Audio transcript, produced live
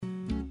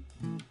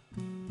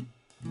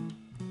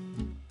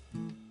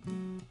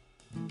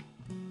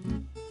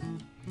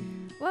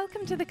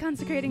Welcome to the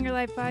Consecrating Your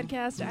Life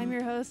podcast. I'm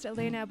your host,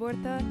 Elena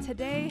Aburto.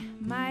 Today,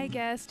 my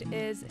guest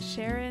is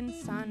Sharon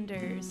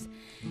Saunders.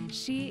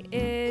 She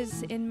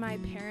is in my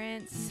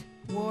parents'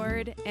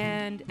 ward,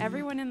 and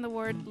everyone in the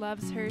ward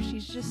loves her.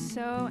 She's just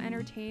so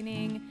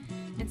entertaining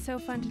and so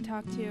fun to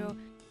talk to.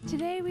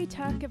 Today, we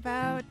talk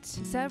about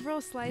several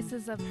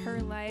slices of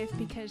her life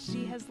because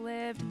she has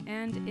lived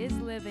and is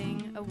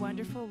living a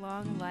wonderful,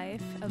 long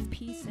life of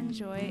peace and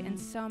joy and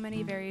so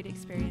many varied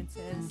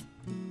experiences.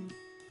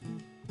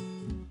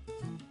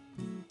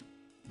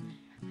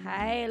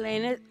 Hi,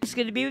 Elena. It's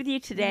good to be with you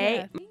today.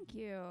 Yeah, thank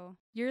you.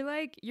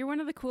 You're one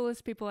of the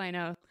coolest people I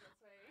know.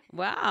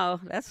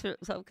 Wow, that's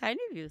so kind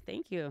of you.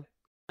 Thank you.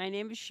 My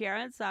name is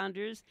Sharon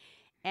Saunders,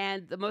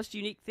 and the most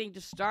unique thing to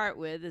start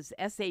with is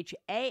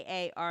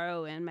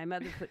Shaaron. My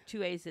mother put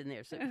two A's in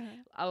there, so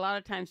a lot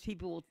of times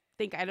people will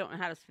think I don't know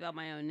how to spell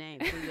my own name,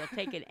 so they'll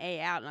take an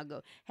A out, and I'll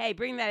go, "Hey,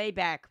 bring that A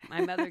back."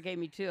 My mother gave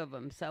me two of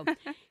them, so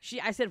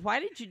I said, "Why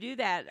did you do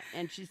that?"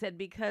 And she said,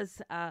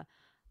 "Because it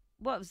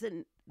was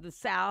in the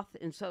South,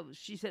 and so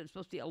she said it's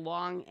supposed to be a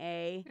long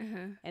A,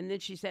 and then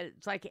she said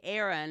it's like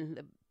Aaron,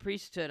 the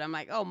priesthood." I'm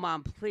like, "Oh,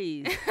 Mom,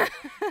 please."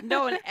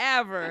 No one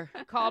ever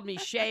called me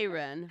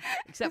Sharon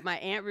except my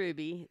Aunt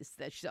Ruby.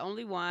 She's the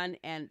only one,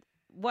 and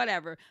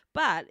whatever.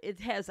 But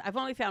I've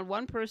only found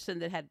one person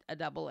that had a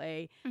double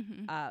A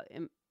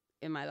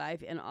in my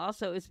life, and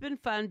also it's been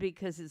fun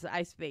because it's an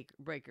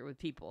icebreaker with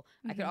people.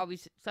 I can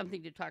always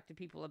something to talk to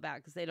people about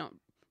because they don't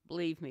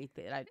believe me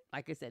that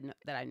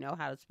that I know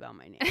how to spell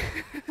my name.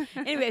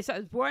 Anyway, so I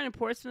was born in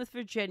Portsmouth,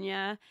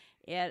 Virginia,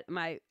 and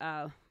my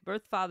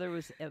birth father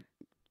was a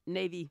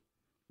Navy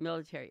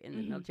military in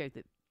the military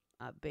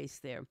base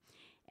there,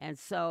 and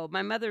so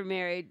my mother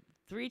married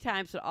 3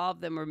 times, but all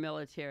of them were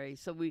military.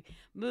 So we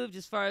moved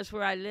as far as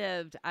where I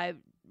lived. I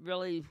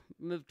really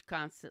moved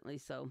constantly.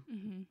 So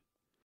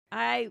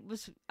I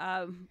was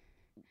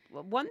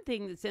one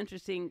thing that's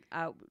interesting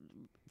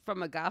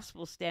from a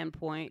gospel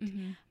standpoint.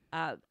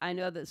 I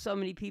know that so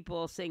many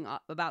people sing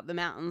about the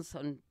mountains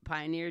on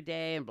Pioneer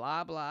Day and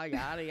blah, blah,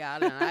 yada,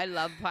 yada. And I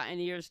love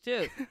pioneers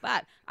too.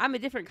 But I'm a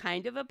different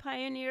kind of a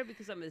pioneer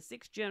because I'm a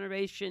 6th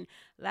generation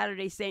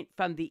Latter-day Saint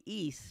from the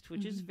East,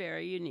 which is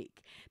very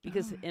unique.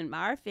 Because in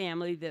our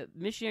family, the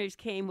missionaries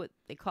came what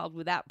they called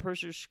without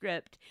purser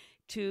script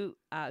to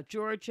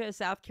Georgia,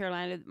 South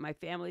Carolina. My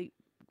family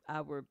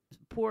were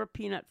poor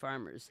peanut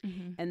farmers.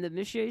 And the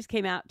missionaries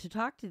came out to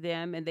talk to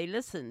them, and they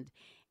listened.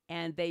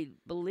 And they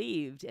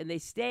believed, and they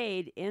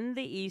stayed in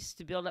the East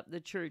to build up the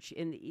church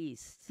in the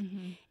East.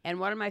 And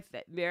one of my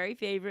very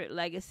favorite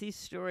legacy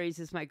stories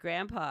is my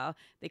grandpa.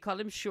 They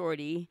called him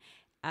Shorty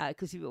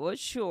because he was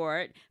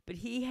short, but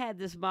he had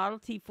this Model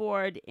T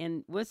Ford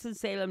in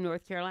Winston-Salem,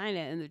 North Carolina,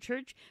 and the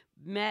church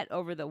met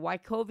over the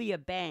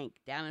Wachovia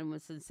Bank down in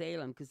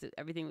Winston-Salem because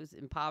everything was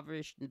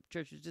impoverished and the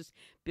church was just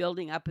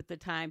building up at the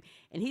time.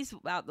 And he's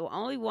about the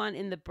only one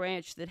in the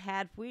branch that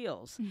had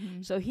wheels.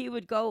 So he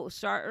would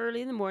start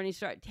early in the morning,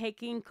 start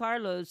taking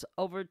carloads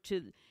over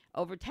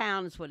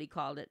town is what he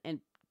called it, and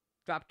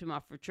dropped him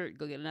off for church,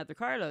 go get another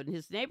carload. And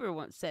his neighbor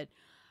once said,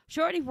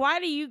 "Shorty, why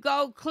do you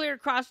go clear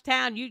across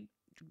town? You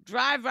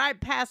drive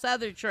right past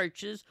other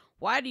churches.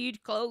 Why do you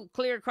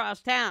clear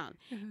across town?"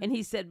 And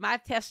he said, "My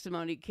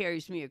testimony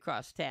carries me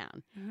across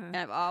town." And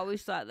I've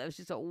always thought that was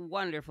just a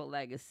wonderful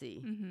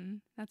legacy.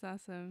 That's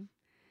awesome.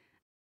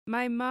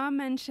 My mom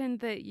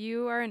mentioned that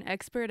you are an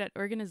expert at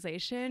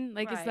organization.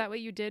 Like, is that what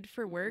you did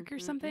for work or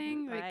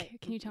something? Like,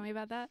 can you tell me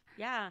about that?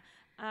 Yeah.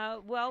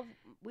 Well,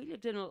 we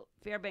lived in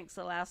Fairbanks,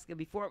 Alaska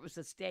before it was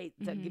a state.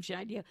 That gives you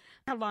an idea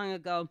how long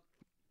ago.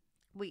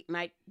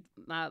 My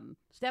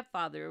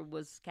stepfather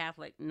was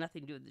Catholic,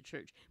 nothing to do with the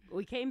church. But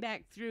we came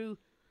back through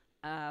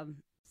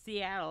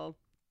Seattle,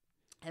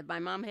 and my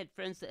mom had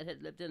friends that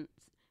had lived in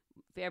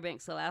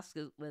Fairbanks,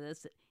 Alaska with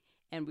us,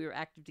 and we were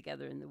active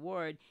together in the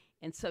ward.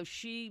 And so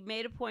she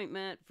made an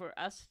appointment for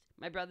us,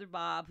 my brother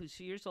Bob, who's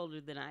 2 years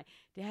older than I,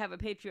 to have a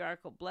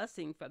patriarchal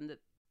blessing from the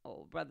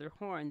old brother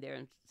Horn there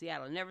in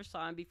Seattle. Never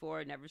saw him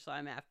before, never saw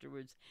him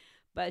afterwards.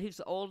 But he's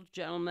an old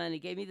gentleman. He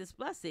gave me this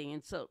blessing.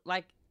 And so,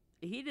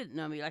 he didn't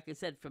know me, like I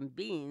said, from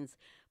beans,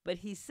 but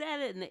he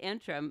said it in the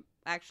interim.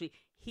 Actually,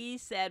 he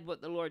said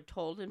what the Lord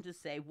told him to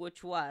say,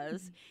 which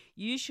was,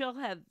 "You shall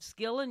have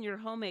skill in your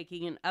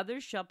homemaking, and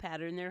others shall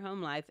pattern their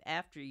home life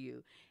after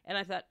you." And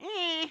I thought,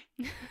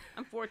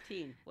 I'm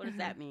 14. What does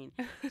that mean?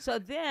 So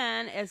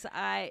then, as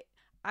I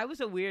was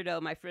a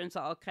weirdo, my friends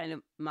all kind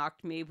of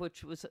mocked me,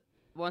 which was,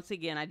 once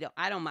again,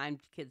 I don't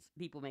mind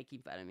people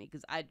making fun of me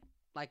because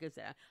like I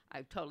said,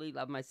 I totally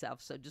love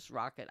myself, so just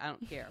rock it. I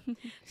don't care.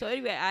 So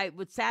anyway,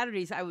 with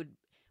Saturdays, I would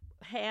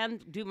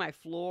do my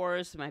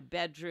floors, my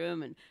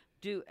bedroom, and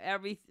do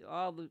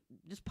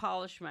just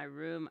polish my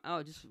room.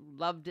 Oh, just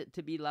loved it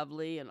to be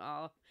lovely and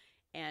all.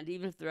 And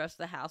even if the rest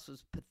of the house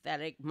was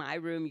pathetic, my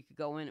room, you could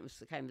go in, it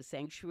was kind of a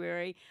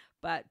sanctuary.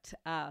 But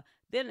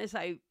then as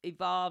I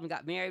evolved and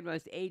got married when I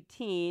was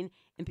 18,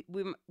 and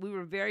we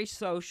were very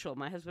social.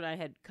 My husband and I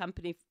had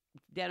company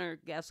dinner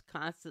guests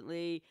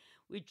constantly.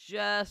 We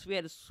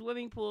had a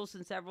swimming pools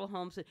in several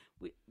homes.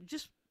 We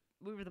just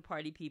we were the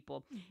party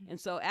people. And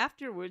so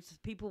afterwards,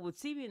 people would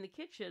see me in the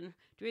kitchen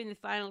doing the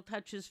final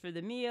touches for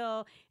the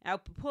meal. And I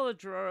would pull a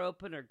drawer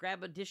open or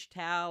grab a dish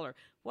towel or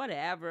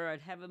whatever.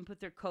 I'd have them put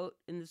their coat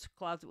in this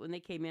closet when they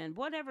came in.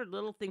 Whatever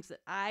little things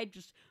that I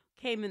just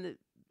came in it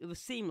was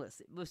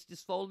seamless. It was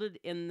just folded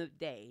in the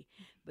day.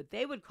 But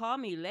they would call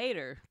me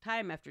later,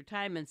 time after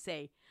time, and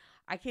say,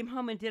 I came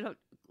home and did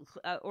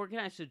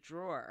organized a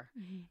drawer.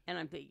 And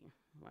I'm thinking,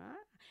 what?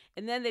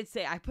 And then they'd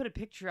say, I put a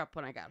picture up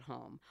when I got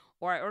home.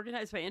 Or I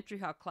organized my entry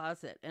hall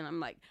closet. And I'm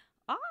like,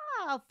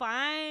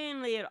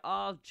 finally it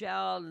all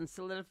gelled and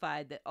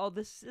solidified that,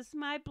 this is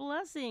my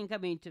blessing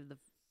coming to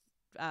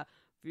the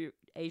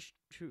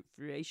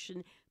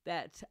fruition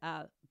that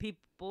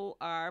people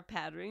are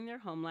patterning their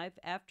home life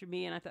after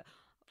me. And I thought,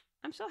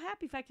 I'm so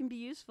happy if I can be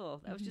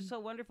useful. That was just so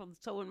wonderful.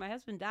 So when my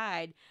husband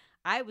died,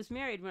 I was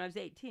married when I was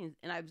 18,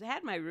 and I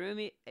had my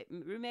roommate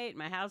in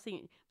my housing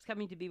was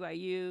coming to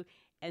BYU,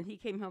 and he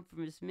came home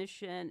from his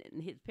mission,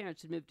 and his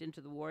parents had moved into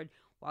the ward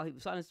while he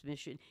was on his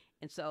mission,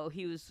 and so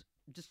he was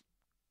just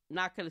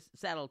not going to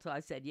settle till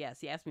I said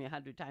yes. He asked me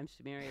 100 times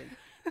to marry him,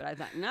 but I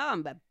thought, no,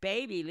 I'm a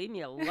baby, leave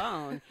me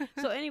alone.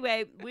 So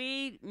anyway,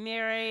 we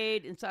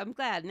married, and so I'm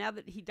glad now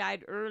that he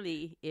died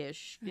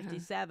early-ish,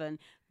 57,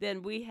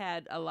 then we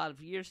had a lot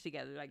of years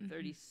together, like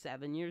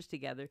 37 years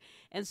together.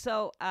 And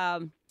so,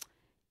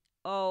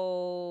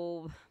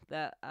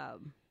 the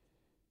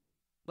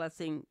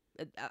blessing,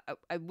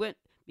 I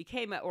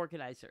became an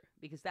organizer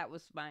because that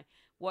was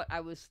what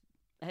I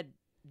had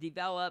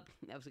developed.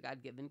 That was a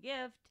God-given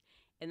gift.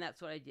 And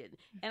that's what I did.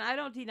 And I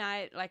don't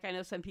deny it. Like I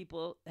know some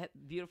people have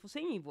beautiful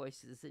singing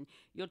voices, and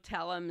you'll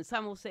tell them, and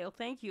some will say, oh,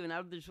 thank you. And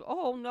others,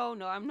 oh, no,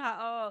 I'm not.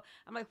 Oh,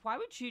 I'm like, why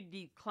would you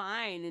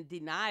decline and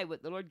deny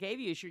what the Lord gave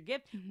you as your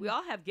gift? We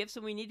all have gifts,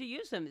 and we need to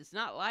use them. It's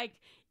not like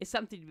it's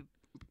something to be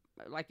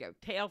like a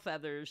tail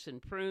feathers and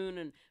prune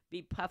and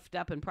be puffed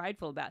up and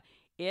prideful about.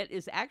 It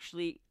is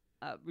actually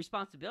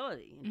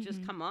responsibility. And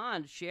just come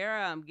on,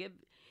 share them.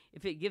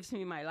 If it gives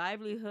me my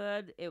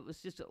livelihood, it was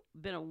just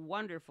been a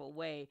wonderful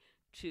way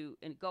to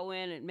go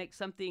in and make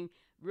something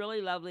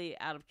really lovely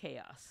out of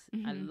chaos.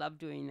 I love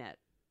doing that.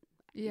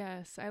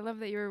 Yes, I love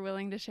that you were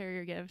willing to share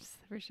your gifts,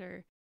 for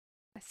sure.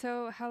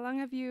 So how long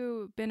have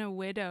you been a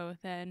widow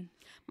then?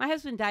 My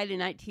husband died in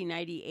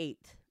 1998,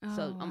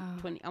 so wow.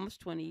 almost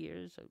 20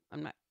 years.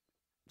 I'm not.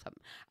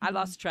 I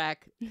lost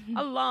track.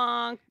 A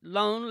long,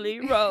 lonely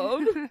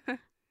road.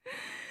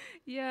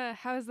 Yeah,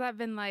 how has that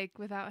been like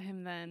without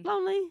him then?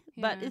 Lonely,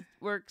 but it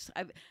works.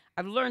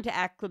 I've learned to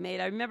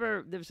acclimate. I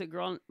remember there was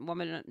a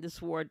woman in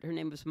this ward. Her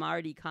name was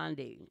Marty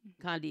Condi,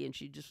 and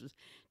she just was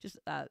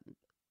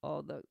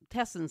all the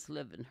Tessons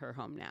live in her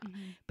home now.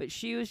 But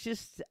she was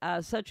just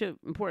such an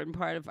important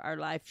part of our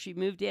life. She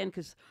moved in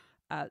because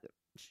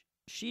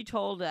she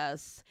told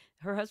us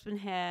her husband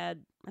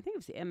had, I think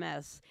it was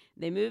MS.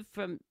 They moved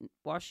from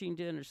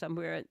Washington or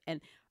somewhere,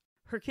 and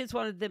her kids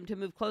wanted them to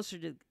move closer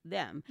to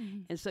them.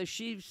 And so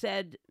she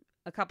said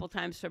a couple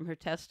times from her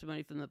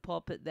testimony from the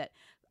pulpit that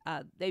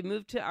they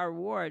moved to our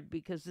ward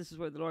because this is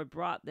where the Lord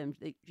brought them.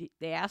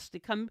 They asked to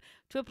come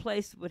to a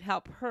place that would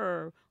help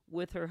her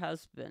with her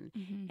husband.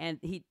 And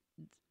he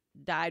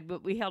died,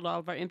 but we held all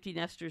of our empty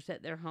nesters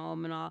at their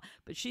home and all.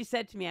 But she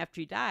said to me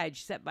after he died,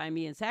 she sat by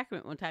me in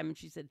Sacrament one time, and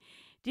she said,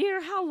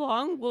 dear, how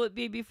long will it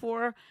be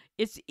before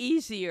it's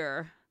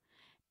easier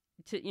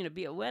to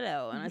be a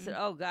widow? And I said,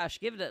 oh gosh,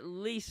 give it at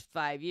least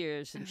 5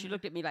 years. And she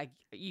looked at me like,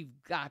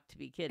 you've got to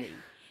be kidding.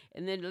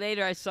 And then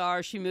later I saw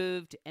her, she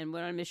moved and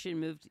went on mission,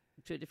 moved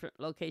to a different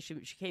location,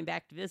 but she came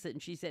back to visit,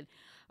 and she said,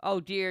 oh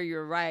dear,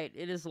 you're right,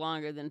 it is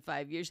longer than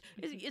 5 years.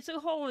 It's a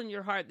hole in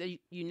your heart that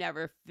you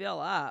never fill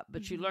up,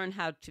 but you learn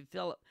how to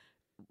fill up.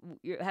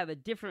 You have a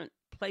different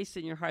place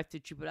in your heart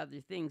that you put other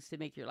things to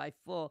make your life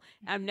full.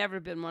 I've never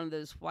been one of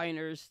those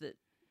whiners that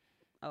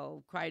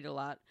cried a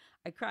lot.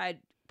 I cried,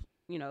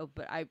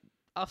 but I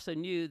also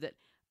knew that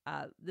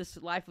this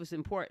life was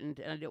important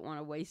and I didn't want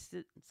to waste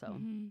it. So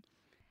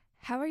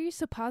how are you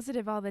so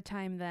positive all the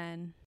time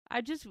then? I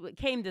just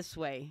came this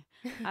way.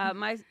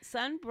 My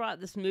son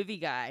brought this movie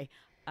guy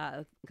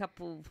a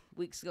couple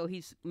weeks ago.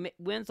 He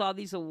wins all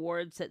these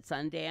awards at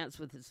Sundance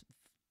with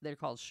they're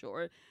called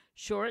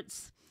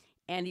shorts.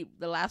 And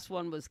the last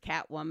one was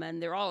Catwoman.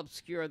 They're all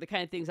obscure, the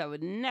kind of things I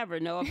would never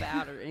know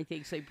about or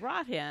anything. So he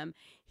brought him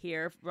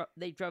here.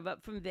 They drove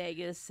up from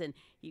Vegas, and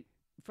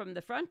from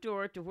the front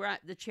door to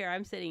the chair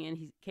I'm sitting in,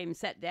 he came and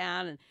sat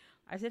down. And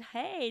I said,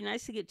 hey,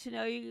 nice to get to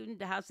know you.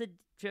 How's the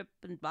trip?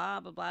 And blah,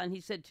 blah, blah. And he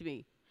said to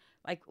me,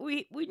 like,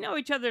 we know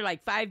each other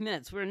like 5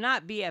 minutes. We're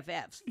not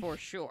BFFs for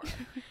sure.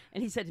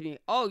 And he said to me,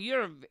 oh,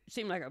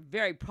 seem like a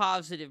very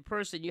positive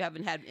person. You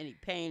haven't had any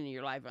pain in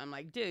your life. I'm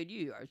like, dude,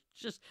 you are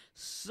just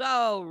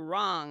so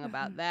wrong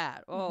about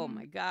that. Oh,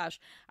 my gosh.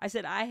 I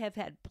said, I have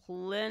had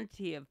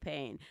plenty of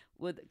pain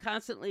with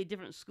constantly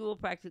different school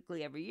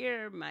practically every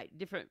year. My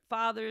different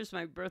fathers,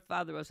 my birth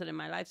father wasn't in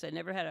my life, so I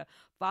never had a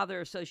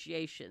father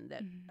association.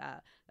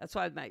 That's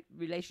why my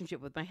relationship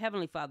with my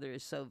Heavenly Father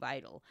is so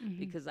vital,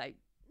 because I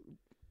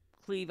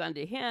cleave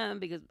unto him,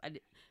 because I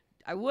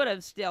I would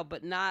have still,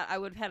 but not. I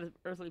would have had an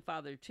earthly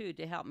father too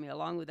to help me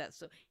along with that.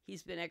 So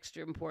he's been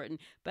extra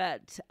important.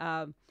 But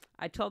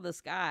I told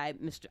this guy,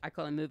 I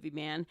call him Movie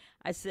Man.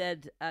 I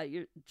said,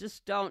 "You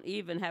just don't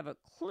even have a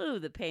clue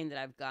the pain that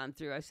I've gone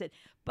through." I said,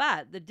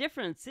 "But the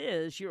difference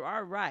is, you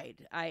are right.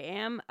 I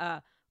am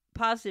a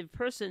positive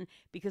person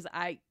because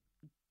I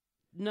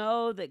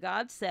know that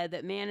God said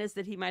that man is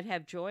that he might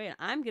have joy, and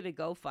I'm going to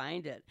go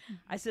find it."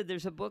 I said,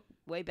 "There's a book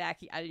way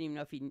back. I didn't even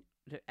know if you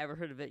ever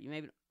heard of it.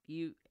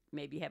 You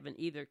maybe haven't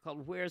either,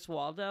 called Where's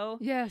Waldo?"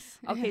 Yes.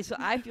 Okay, yes. so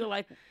I feel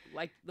like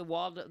the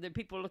Waldo, the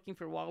people are looking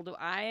for Waldo.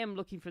 I am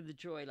looking for the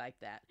joy like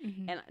that.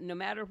 And no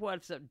matter what,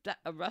 if it's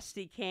a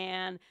rusty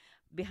can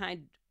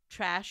behind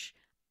trash,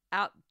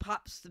 out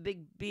pops the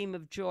big beam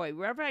of joy.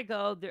 Wherever I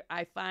go,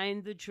 I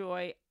find the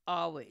joy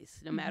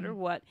always, no matter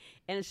what.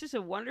 And it's just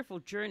a wonderful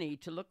journey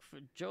to look for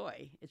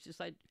joy. It's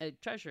just like a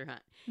treasure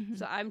hunt.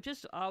 So I'm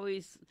just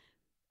always...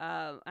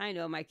 I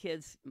know my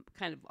kids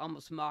kind of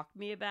almost mock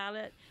me about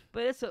it,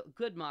 but it's a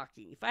good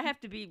mocking. If I have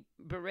to be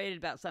berated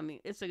about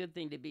something, it's a good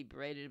thing to be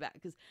berated about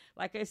because,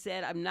 like I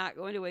said, I'm not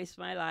going to waste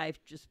my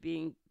life just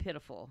being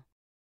pitiful.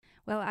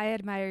 Well, I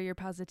admire your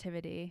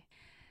positivity.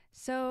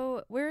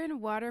 So we're in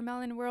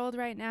watermelon world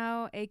right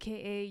now,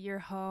 aka your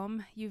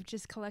home. You've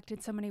just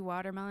collected so many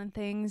watermelon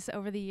things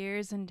over the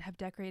years and have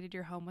decorated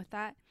your home with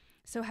that.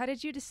 So how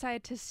did you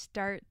decide to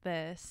start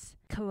this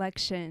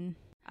collection?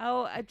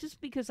 Oh,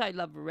 just because I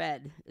love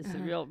red is the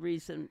real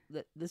reason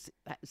that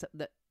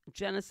the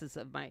genesis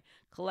of my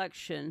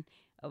collection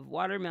of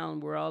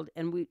Watermelon World.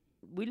 And we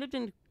lived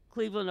in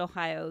Cleveland,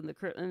 Ohio, in the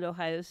Kirtland,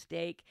 Ohio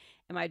stake.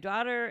 And my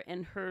daughter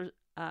and her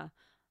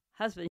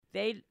husband,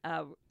 they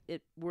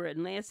were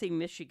in Lansing,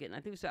 Michigan. I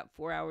think it was about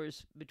 4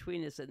 hours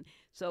between us. And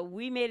so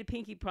we made a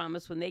pinky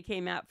promise when they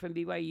came out from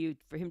BYU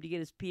for him to get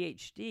his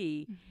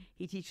PhD.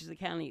 He teaches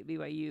accounting at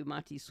BYU,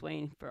 Monty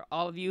Swain, for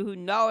all of you who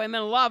know him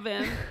and love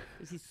him,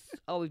 because he's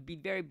always be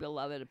very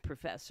beloved, a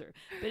professor.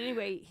 But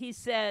anyway, we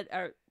said,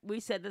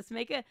 let's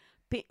make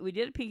we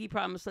did a pinky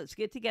promise. Let's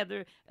get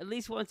together at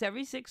least once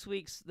every 6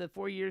 weeks, the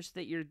 4 years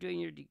that you're doing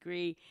your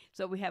degree.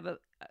 So we have a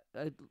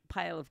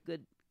pile of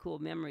good, cool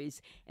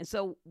memories. And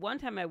so one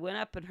time I went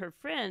up and her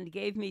friend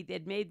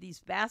they'd made these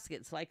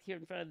baskets like here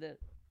in front of the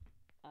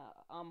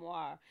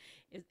armoire.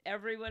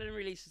 Everyone in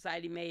Relief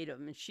Society made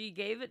them, and she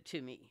gave it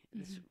to me,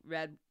 this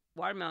red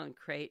watermelon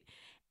crate.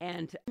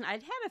 And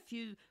I'd had a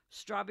few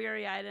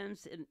strawberry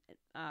items and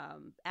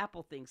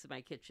apple things in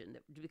my kitchen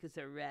because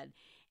they're red.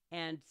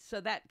 And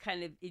so that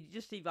it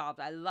just evolved.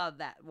 I love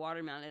that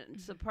watermelon. And I'm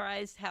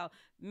surprised how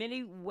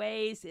many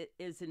ways it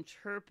is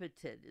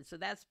interpreted. And so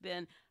that's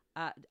been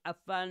a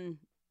fun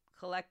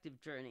collective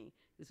journey.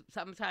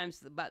 Sometimes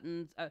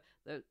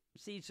the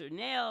seeds are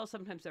nails,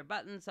 sometimes they're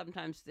buttons,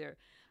 sometimes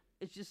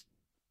it's just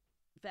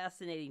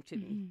fascinating to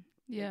me.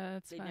 Yeah,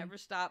 that's they fun. never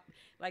stop.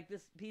 Like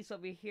this piece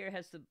over here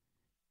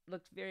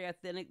looks very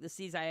authentic. The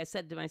seeds, I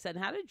said to my son,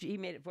 he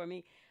made it for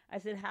me. I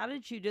said, "How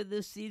did you do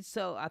this seeds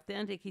so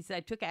authentic?" He said,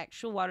 "I took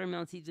actual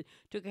watermelon seeds,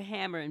 took a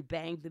hammer and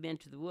banged them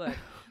into the wood."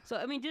 So,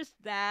 I mean, just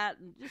that,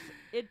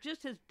 it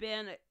just has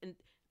been,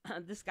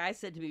 this guy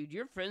said to me, "Do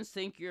your friends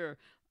think you're,"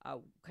 I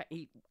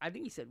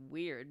think he said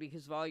weird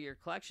because of all your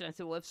collection. I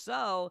said, "Well, if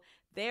so,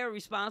 they're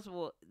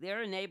responsible.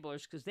 They're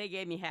enablers because they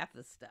gave me half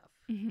the stuff."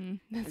 And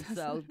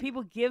so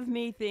people give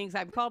me things.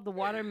 I'm called the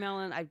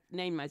watermelon. I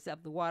named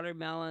myself the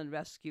Watermelon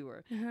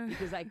Rescuer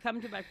because I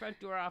come to my front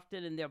door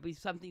often and there'll be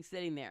something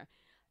sitting there.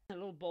 A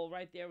little bowl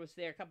right there was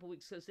there a couple of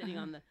weeks ago sitting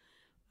on the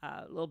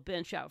little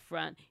bench out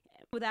front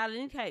without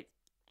any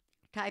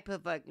type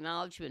of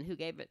acknowledgement who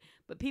gave it.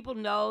 But people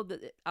know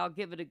that I'll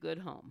give it a good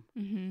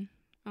home.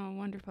 Oh,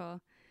 wonderful.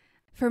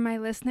 For my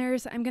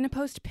listeners, I'm going to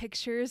post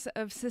pictures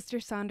of Sister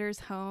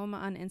Saunders' home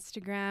on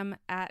Instagram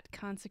at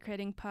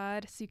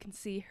ConsecratingPod so you can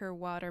see her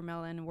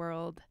watermelon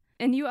world.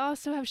 And you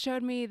also have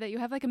showed me that you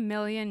have like 1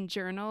 million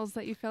journals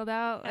that you filled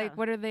out. Yeah. Like,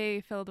 what are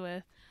they filled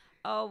with?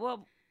 Oh,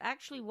 well,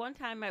 actually, one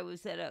time I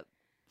was at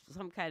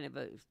some kind of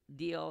a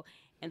deal,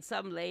 and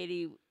some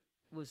lady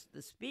was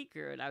the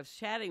speaker, and I was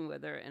chatting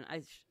with her, and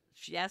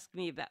she asked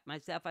me about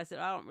myself. I said,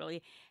 "I don't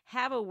really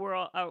have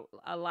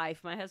a life.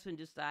 My husband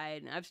just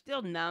died, and I'm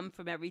still numb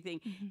from everything."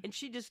 And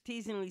she just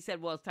teasingly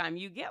said, "Well, it's time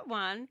you get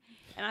one."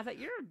 And I thought,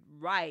 "You're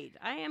right.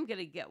 I am going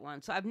to get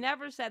one." So I've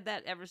never said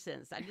that ever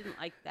since. I didn't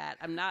like that.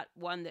 I'm not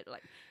one that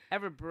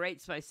ever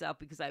berates myself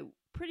because I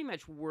pretty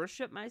much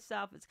worship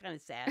myself. It's kind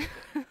of sad.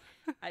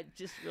 I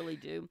just really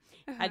do.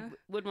 I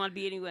wouldn't want to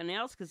be anyone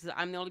else because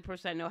I'm the only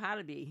person I know how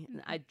to be.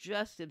 And I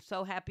just am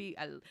so happy.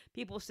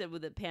 People said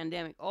with the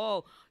pandemic,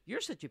 "Oh,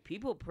 you're such a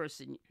people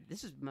person.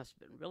 Must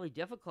have been really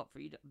difficult for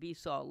you to be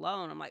so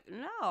alone." I'm like,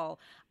 no,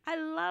 I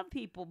love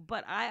people,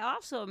 but I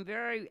also am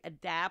very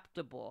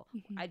adaptable.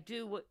 I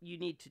do what you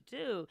need to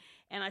do.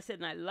 And I said,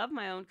 and I love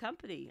my own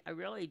company. I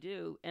really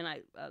do. And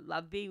I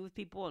love being with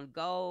people and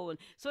go. And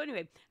so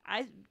anyway,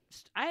 I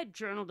had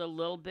journaled a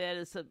little bit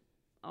as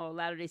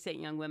Latter-day Saint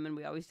young women.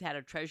 We always had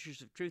our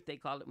treasures of truth, they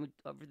called it,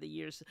 over the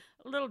years.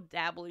 A little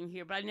dabbling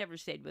here, but I never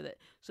stayed with it.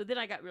 So then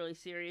I got really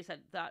serious, I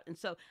thought. And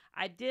so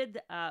I did,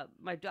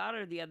 my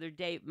daughter the other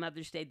day,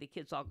 Mother's Day, the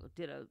kids all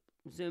did a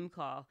Zoom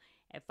call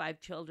at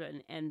 5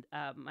 children. And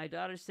my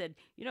daughter said,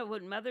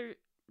 when Mother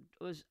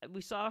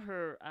we saw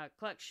her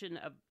collection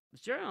of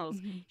journals,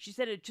 she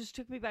said it just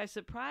took me by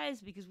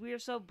surprise because we are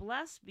so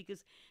blessed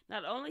because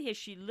not only has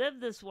she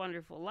lived this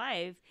wonderful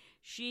life,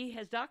 she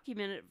has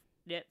documented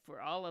it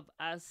for all of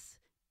us.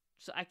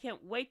 So I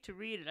can't wait to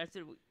read it. I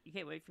said, you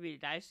can't wait for me to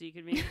die so you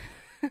can read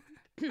it?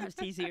 I was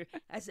teasing her.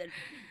 I said,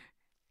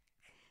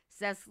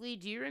 Cecily,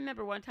 do you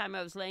remember one time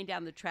I was laying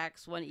down the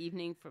tracks one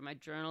evening for my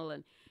journal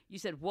and you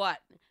said, what?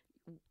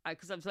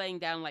 Because I was laying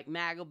down like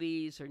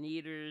Magleby's or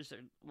Neaters or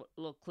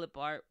little clip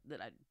art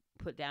that I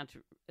put down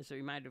as a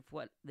reminder of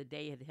what the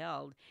day had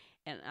held.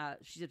 And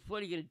she said,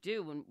 what are you going to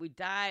do when we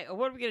die? Or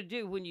what are we going to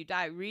do when you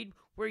die? Read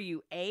where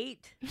you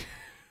ate?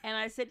 And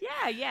I said,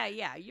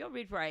 yeah. You'll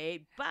read where I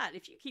ate. But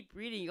if you keep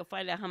reading, you'll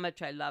find out how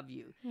much I love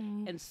you.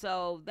 And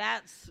so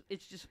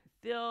it's just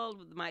filled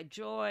with my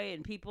joy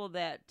and people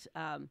that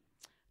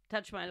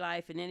touch my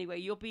life in any way.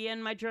 You'll be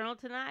in my journal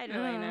tonight,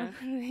 Elena.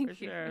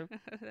 Thank you. Sure.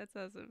 That's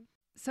awesome.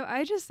 So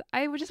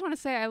I would just want to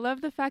say I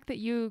love the fact that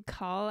you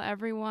call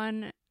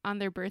everyone on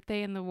their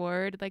birthday in the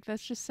ward. Like,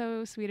 that's just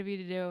so sweet of you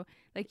to do.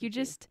 Like,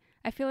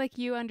 I feel like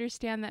you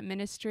understand that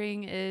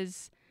ministering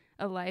is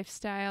a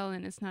lifestyle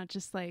and it's not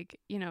just like,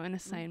 an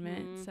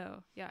assignment.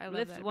 So yeah, I love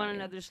that. Lift one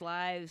another's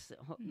lives,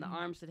 the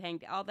arms that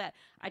hang, all that.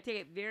 I take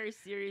it very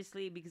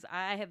seriously because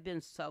I have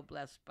been so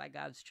blessed by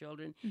God's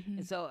children.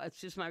 And so it's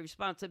just my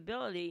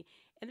responsibility.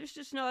 And there's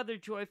just no other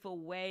joyful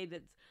way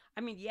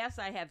yes,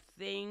 I have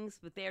things,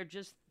 but they're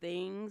just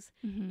things.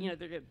 They're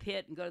going to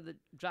pit and go to the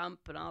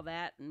jump and all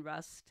that and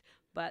rust.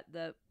 But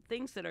the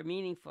things that are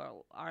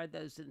meaningful are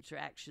those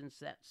interactions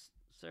that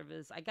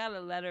service. I got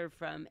a letter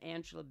from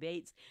Angela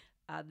Bates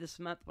this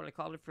month when I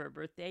called her for her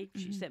birthday.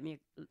 She sent me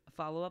a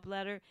follow-up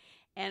letter,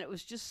 and it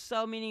was just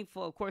so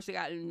meaningful. Of course, I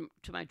got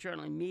into my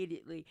journal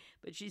immediately,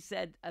 but she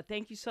said,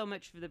 thank you so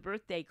much for the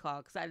birthday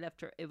call, because I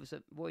left her, it was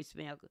a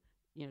voicemail,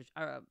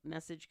 or a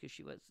message, because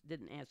she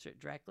didn't answer it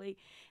directly.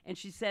 And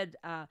she said,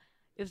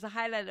 it was the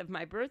highlight of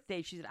my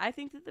birthday. She said, I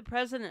think that the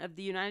President of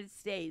the United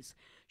States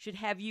should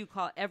have you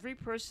call every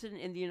person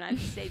in the United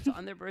States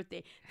on their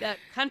birthday. The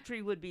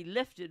country would be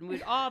lifted and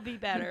we'd all be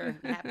better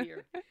and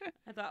happier.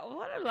 I thought, well,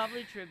 what a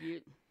lovely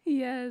tribute.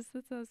 Yes,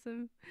 that's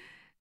awesome.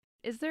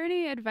 Is there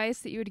any advice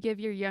that you would give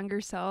your younger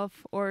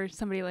self or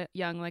somebody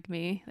young like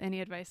me?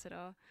 Any advice at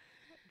all?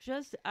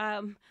 Just,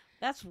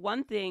 that's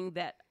one thing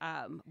that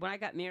when I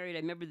got married, I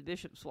remember the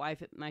bishop's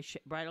wife at my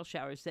bridal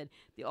shower said,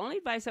 the only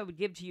advice I would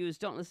give to you is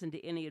don't listen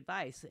to any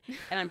advice.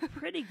 And I'm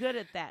pretty good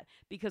at that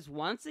because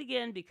once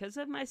again, because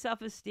of my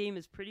self-esteem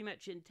is pretty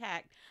much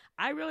intact,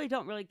 I really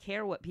don't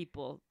care what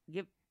people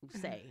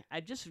say. I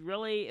just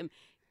really am,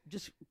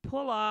 just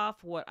pull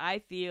off what I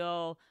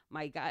feel,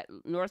 my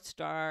North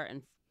Star,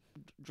 and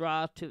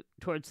draw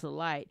towards the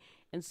light.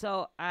 And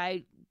so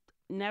I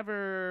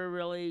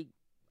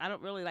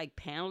don't really like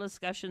panel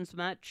discussions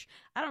much.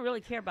 I don't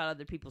really care about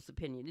other people's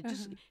opinion. It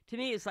just, to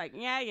me, it's like,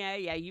 yeah,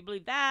 you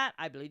believe that,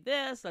 I believe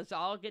this, let's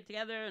all get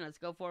together and let's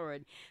go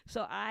forward.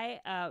 So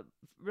I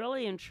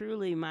really and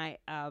truly, my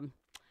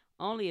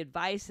only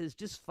advice is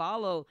just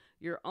follow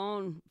your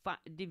own,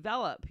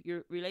 develop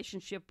your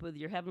relationship with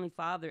your Heavenly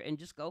Father and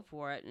just go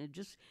for it. And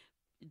just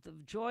the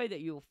joy that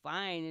you'll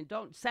find, and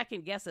don't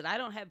second guess it. I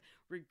don't have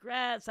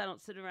regrets. I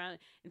don't sit around.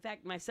 In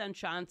fact, my son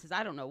Sean says,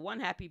 I don't know one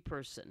happy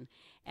person.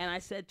 And I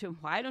said to him,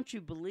 why don't you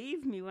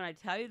believe me when I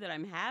tell you that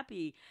I'm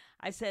happy?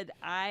 I said,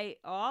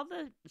 all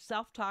the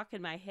self-talk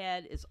in my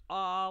head is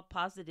all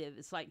positive.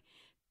 It's like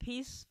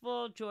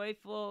peaceful,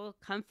 joyful,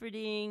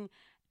 comforting.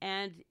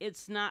 And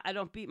it's not, I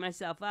don't beat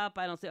myself up.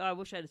 I don't say, oh, I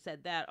wish I'd have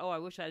said that. Oh, I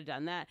wish I'd have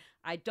done that.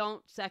 I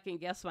don't second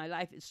guess my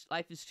life.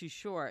 Life is too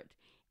short.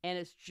 And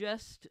it's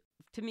just,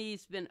 to me,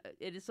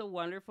 it is a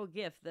wonderful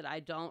gift that I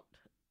don't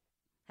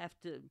have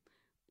to,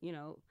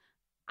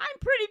 I'm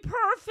pretty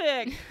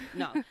perfect.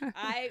 No,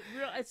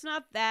 it's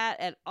not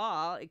that at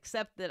all,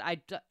 except that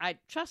I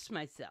trust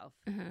myself.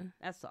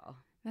 That's all.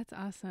 That's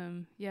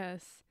awesome.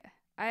 Yes.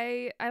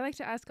 I like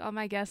to ask all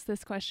my guests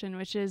this question,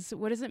 which is,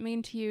 what does it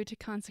mean to you to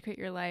consecrate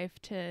your life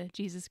to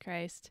Jesus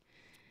Christ?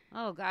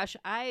 Oh, gosh,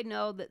 I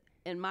know that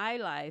in my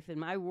life, in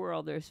my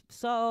world, there's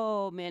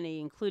so many,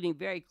 including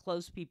very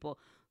close people,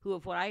 who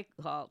have what I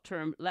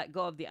term let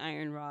go of the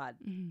iron rod.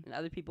 And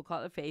other people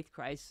call it a faith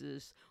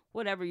crisis,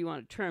 whatever you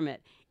want to term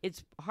it.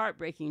 It's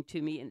heartbreaking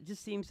to me, and it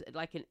just seems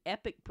like an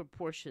epic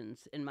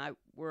proportions in my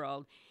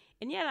world.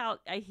 And yet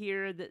I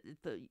hear that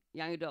the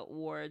young adult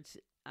wards,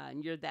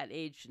 and you're that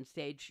age and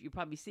stage, you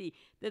probably see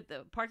that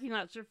the parking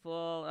lots are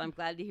full. I'm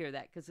glad to hear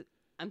that, because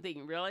I'm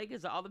thinking, really?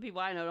 Because all the people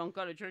I know don't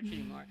go to church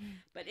anymore.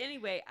 But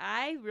anyway,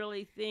 I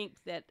really think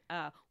that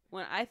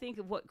when I think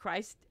of what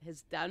Christ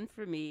has done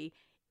for me,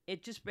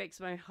 it just breaks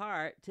my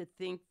heart to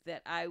think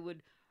that I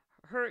would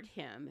hurt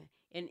him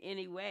in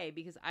any way,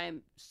 because I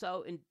am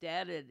so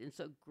indebted and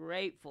so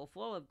grateful,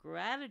 full of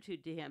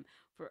gratitude to him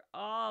for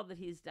all that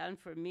he's done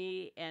for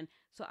me. And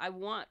so I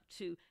want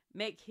to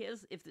make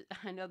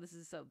I know this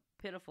is so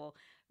pitiful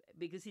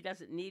because he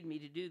doesn't need me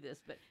to do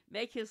this, but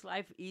make his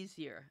life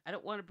easier. I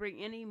don't want to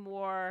bring any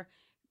more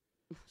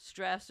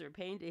stress or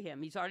pain to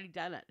him. He's already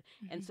done it.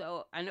 And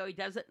so I know he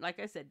doesn't,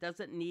 like I said,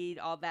 doesn't need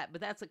all that, but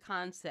that's a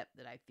concept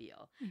that I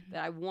feel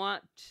that I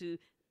want to,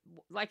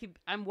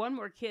 I'm one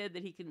more kid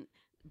that he can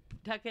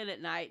tuck in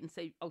at night and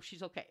say, oh,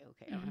 she's okay.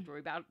 I don't have to worry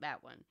about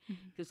that one.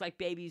 Because like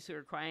babies who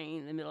are crying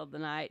in the middle of the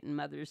night, and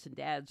mothers and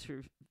dads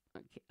who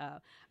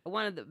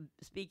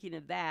speaking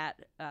of that,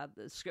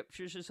 the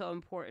scriptures are so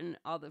important,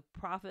 all the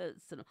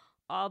prophets and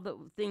all the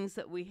things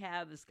that we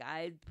have as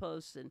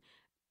guideposts and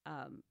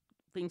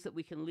things that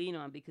we can lean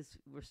on, because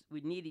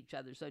we need each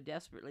other so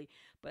desperately.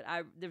 But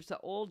there's an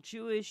old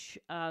Jewish,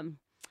 what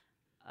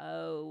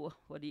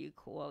do you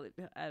call it?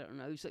 I don't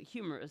know. He's a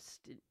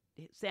humorist,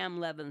 Sam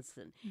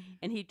Levinson,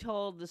 and he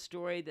told the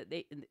story that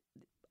they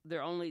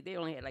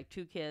only had like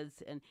 2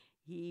 kids, and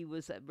he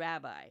was a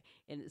rabbi,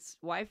 and his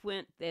wife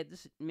went. He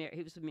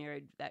was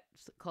married, that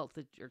cult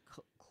or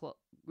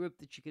group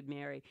that you could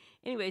marry.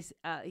 Anyways,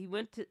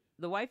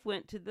 the wife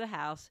went to the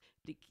house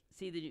to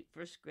see the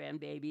first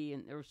grandbaby,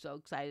 and they were so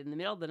excited. In the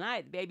middle of the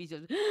night, the baby's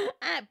just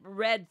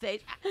red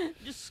face,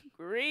 just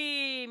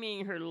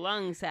screaming her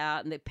lungs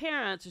out, and the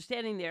parents are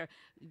standing there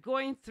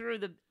going through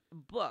the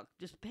book,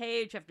 just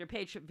page after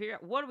page, to figure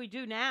out, what do we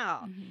do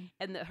now?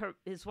 And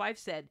his wife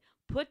said,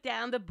 put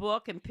down the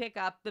book and pick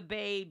up the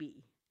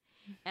baby.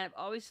 And I've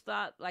always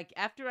thought, like,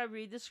 after I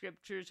read the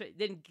scriptures,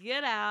 then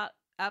get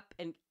up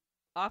and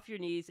off your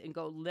knees and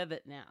go live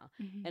it now,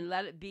 and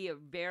let it be a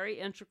very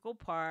integral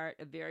part,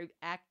 a very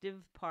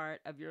active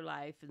part of your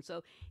life. And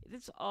so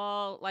it's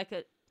all like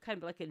kind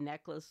of like a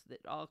necklace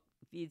that all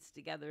feeds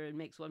together and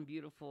makes one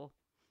beautiful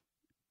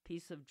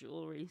piece of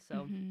jewelry.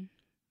 So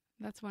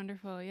that's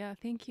wonderful. Yeah,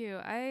 thank you.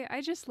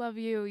 I just love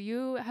you.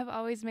 You have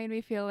always made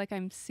me feel like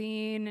I'm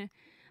seen.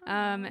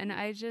 And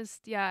I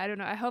don't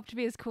know. I hope to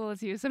be as cool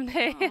as you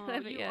someday.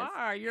 You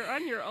are. You're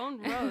on your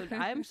own road.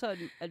 I'm so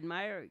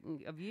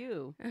admiring of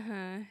you.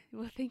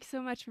 Well, thanks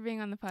so much for being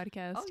on the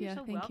podcast. Oh, you're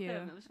so thank welcome. you.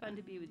 It was fun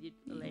to be with you,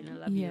 Elena.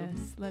 Love you.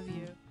 Yes, love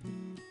you.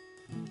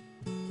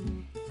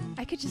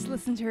 I could just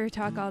listen to her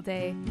talk all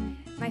day.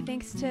 My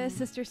thanks to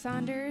Sister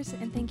Saunders,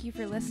 and thank you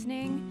for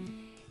listening.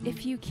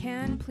 If you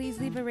can, please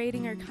leave a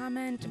rating or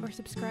comment or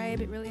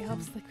subscribe. It really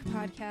helps the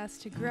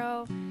podcast to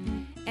grow.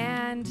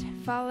 And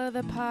follow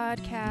the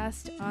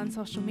podcast on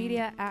social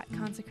media at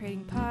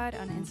ConsecratingPod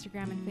on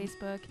Instagram and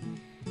Facebook.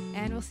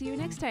 And we'll see you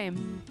next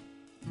time.